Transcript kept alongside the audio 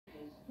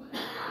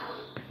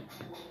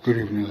Good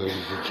evening, ladies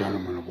and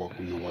gentlemen, and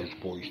welcome to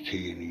WYCHE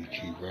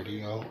TNEG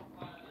Radio.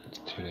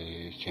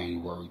 Today is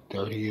January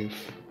 30th.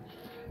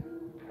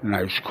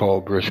 Nice,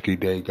 cold, brisky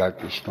day. Got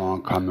the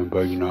storm coming,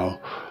 but I'm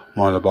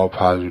all about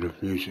positive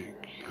music.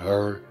 You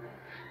heard?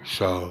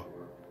 So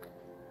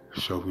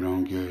we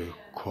don't get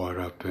caught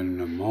up in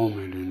the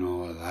moment and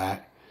all of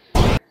that.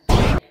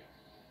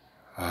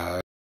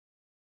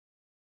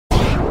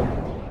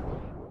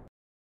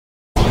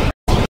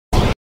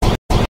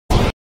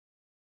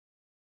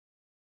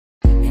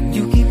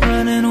 You keep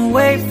running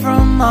away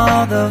from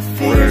all the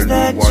fears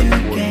that you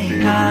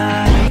can't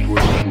hide.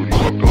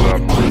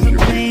 The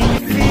pain you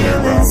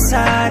feel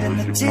inside and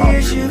the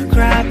tears you've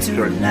cried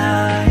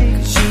tonight.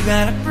 'Cause you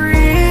gotta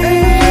breathe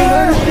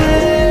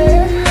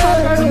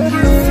when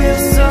you feel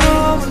so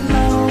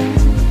alone.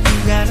 You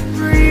gotta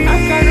breathe.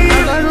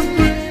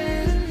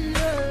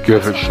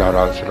 Give a shout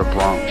out to the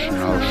Bronx,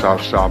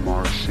 Southside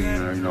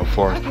Morrisina,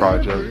 Forest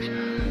Projects,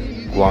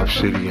 Guap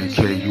City, and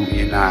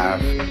Union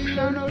Ave,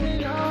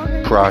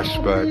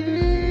 Prospect,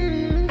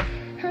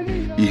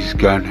 East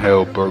Gun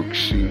Hill, Burke,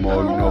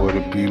 Seymour, what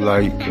it be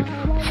like,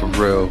 for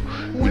real,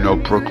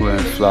 Brooklyn,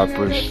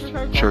 Flatbush,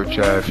 Church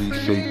Ave,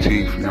 East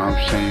 18th,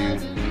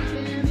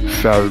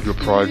 Farragut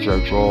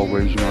Projects,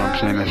 always,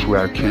 that's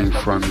where I came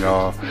from,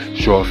 y'all.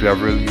 So if y'all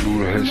really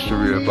knew the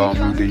history about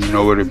me, then you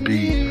know what it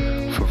be,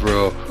 for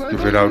real.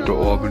 Give it out to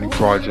Albany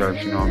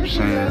Projects,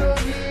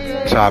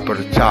 top of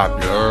the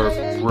top, you heard,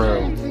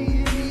 real.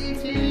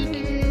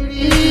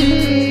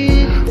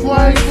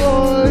 White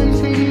boys,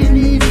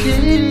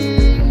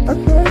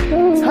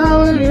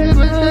 how it is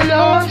with the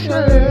lost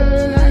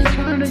head. I ain't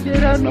trying to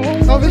get out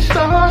of it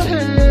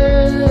started.